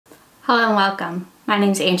Hello and welcome. My name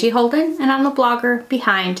is Angie Holden and I'm the blogger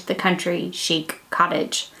behind the Country Chic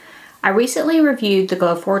Cottage. I recently reviewed the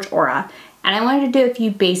Glowforge Aura and I wanted to do a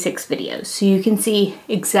few basics videos so you can see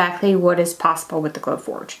exactly what is possible with the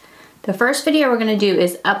Glowforge. The first video we're going to do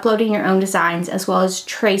is uploading your own designs as well as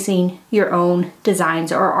tracing your own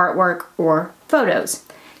designs or artwork or photos.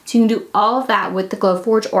 So you can do all of that with the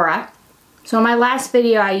Glowforge Aura. So in my last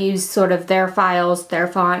video I used sort of their files, their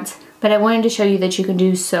fonts, but I wanted to show you that you can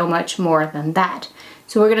do so much more than that.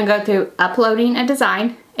 So we're going to go through uploading a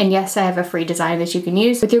design, and yes, I have a free design that you can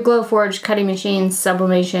use with your Glowforge cutting machine,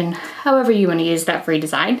 sublimation, however you want to use that free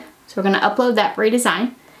design. So we're going to upload that free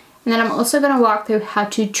design, and then I'm also going to walk through how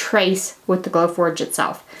to trace with the Glowforge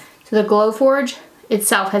itself. So the Glowforge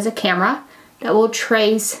itself has a camera that will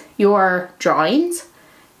trace your drawings,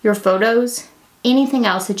 your photos, anything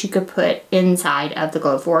else that you could put inside of the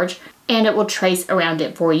Glowforge, and it will trace around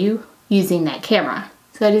it for you using that camera.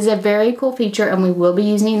 So that is a very cool feature and we will be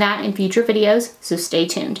using that in future videos, so stay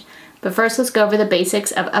tuned. But first let's go over the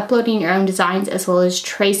basics of uploading your own designs as well as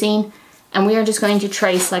tracing, and we are just going to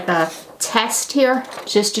trace like a test here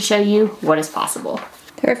just to show you what is possible.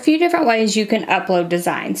 There are a few different ways you can upload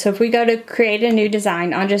designs. So if we go to create a new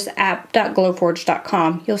design on just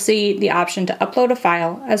app.glowforge.com, you'll see the option to upload a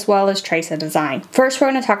file as well as trace a design. First,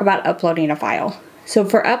 we're going to talk about uploading a file. So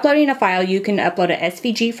for uploading a file, you can upload a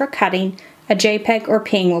SVG for cutting, a JPEG or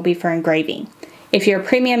PNG will be for engraving. If you're a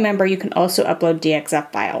premium member, you can also upload DXF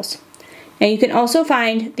files. Now you can also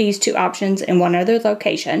find these two options in one other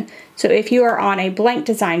location. So if you are on a blank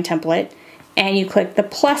design template and you click the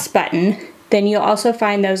plus button, then you'll also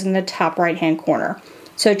find those in the top right hand corner.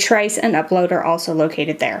 So trace and upload are also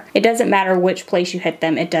located there. It doesn't matter which place you hit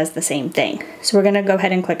them, it does the same thing. So we're gonna go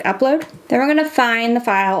ahead and click upload. Then we're gonna find the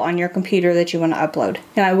file on your computer that you wanna upload.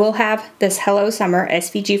 Now I will have this Hello Summer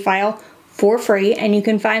SVG file for free, and you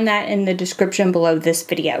can find that in the description below this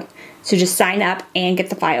video. So just sign up and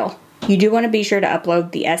get the file. You do want to be sure to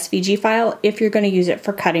upload the SVG file if you're going to use it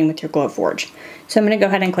for cutting with your Glowforge. So I'm going to go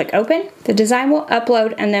ahead and click open. The design will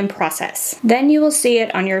upload and then process. Then you will see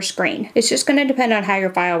it on your screen. It's just going to depend on how your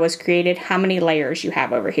file was created, how many layers you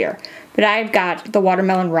have over here. But I've got the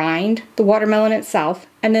watermelon rind, the watermelon itself,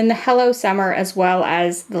 and then the Hello Summer as well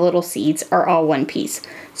as the little seeds are all one piece.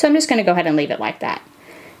 So I'm just going to go ahead and leave it like that.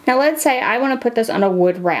 Now let's say I want to put this on a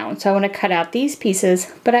wood round, so I want to cut out these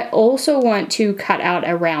pieces, but I also want to cut out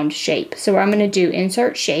a round shape. So I'm going to do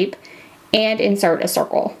insert shape and insert a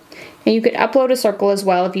circle. Now you could upload a circle as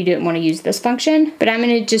well if you didn't want to use this function, but I'm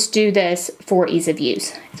going to just do this for ease of use.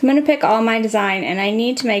 So I'm going to pick all my design and I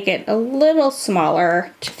need to make it a little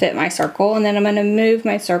smaller to fit my circle, and then I'm going to move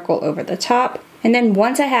my circle over the top. And then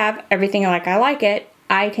once I have everything like I like it,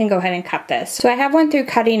 I can go ahead and cut this. So I have one through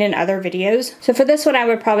cutting in other videos. So for this one, I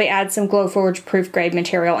would probably add some Glowforge proof grade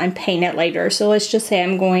material and paint it later. So let's just say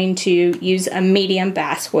I'm going to use a medium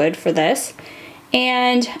basswood for this.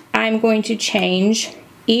 And I'm going to change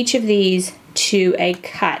each of these to a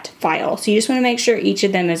cut file. So you just want to make sure each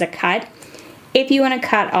of them is a cut if you want to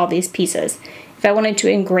cut all these pieces. If I wanted to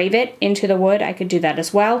engrave it into the wood, I could do that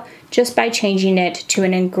as well, just by changing it to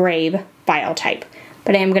an engrave file type.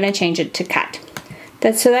 But I am going to change it to cut.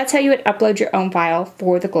 So that's how you would upload your own file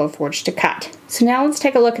for the Glowforge to cut. So now let's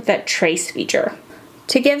take a look at that trace feature.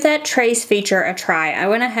 To give that trace feature a try, I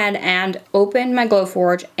went ahead and opened my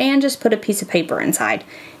Glowforge and just put a piece of paper inside.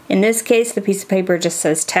 In this case, the piece of paper just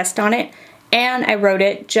says test on it, and I wrote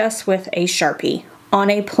it just with a Sharpie on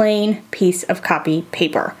a plain piece of copy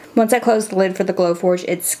paper. Once I close the lid for the Glowforge,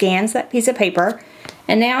 it scans that piece of paper,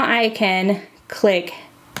 and now I can click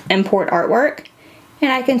import artwork,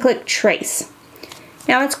 and I can click trace.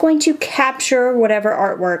 Now it's going to capture whatever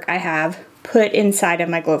artwork I have put inside of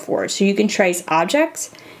my Glowforge. So you can trace objects,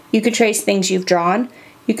 you can trace things you've drawn,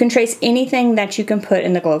 you can trace anything that you can put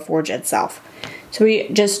in the Glowforge itself. So we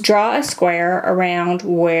just draw a square around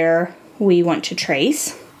where we want to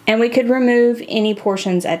trace, and we could remove any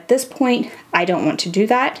portions at this point. I don't want to do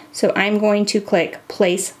that, so I'm going to click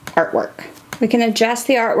place artwork. We can adjust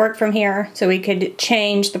the artwork from here, so we could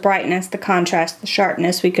change the brightness, the contrast, the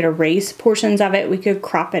sharpness. We could erase portions of it. We could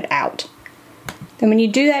crop it out. Then when you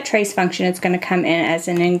do that trace function, it's going to come in as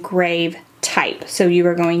an engrave type. So you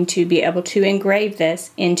are going to be able to engrave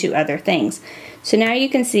this into other things. So now you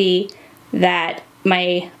can see that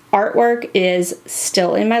my artwork is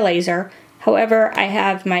still in my laser. However, I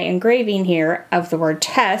have my engraving here of the word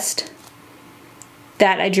test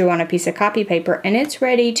that I drew on a piece of copy paper, and it's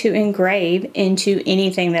ready to engrave into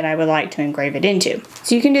anything that I would like to engrave it into.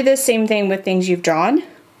 So you can do the same thing with things you've drawn,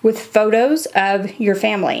 with photos of your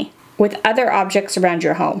family, with other objects around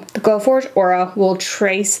your home. The Glowforge Aura will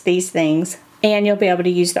trace these things and you'll be able to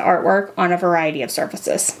use the artwork on a variety of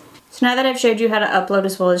surfaces. So now that I've showed you how to upload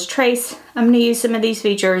as well as trace, I'm going to use some of these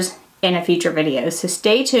features in a future video. So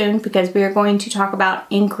stay tuned because we are going to talk about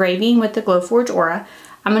engraving with the Glowforge Aura.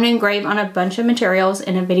 I'm going to engrave on a bunch of materials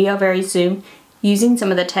in a video very soon using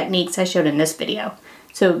some of the techniques I showed in this video.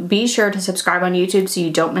 So be sure to subscribe on YouTube so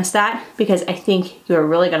you don't miss that, because I think you're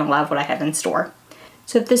really going to love what I have in store.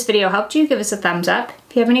 So if this video helped you, give us a thumbs up.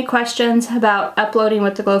 If you have any questions about uploading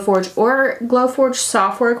with the Glowforge or Glowforge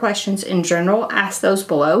software questions in general, ask those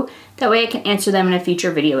below. That way I can answer them in a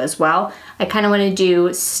future video as well. I kind of want to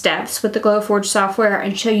do steps with the Glowforge software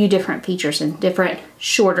and show you different features in different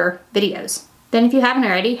shorter videos. Then if you haven't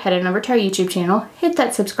already, head on over to our YouTube channel, hit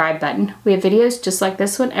that subscribe button. We have videos just like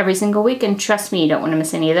this one every single week, and trust me, you don't want to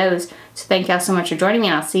miss any of those. So thank y'all so much for joining me,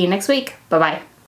 and I'll see you next week. Bye-bye.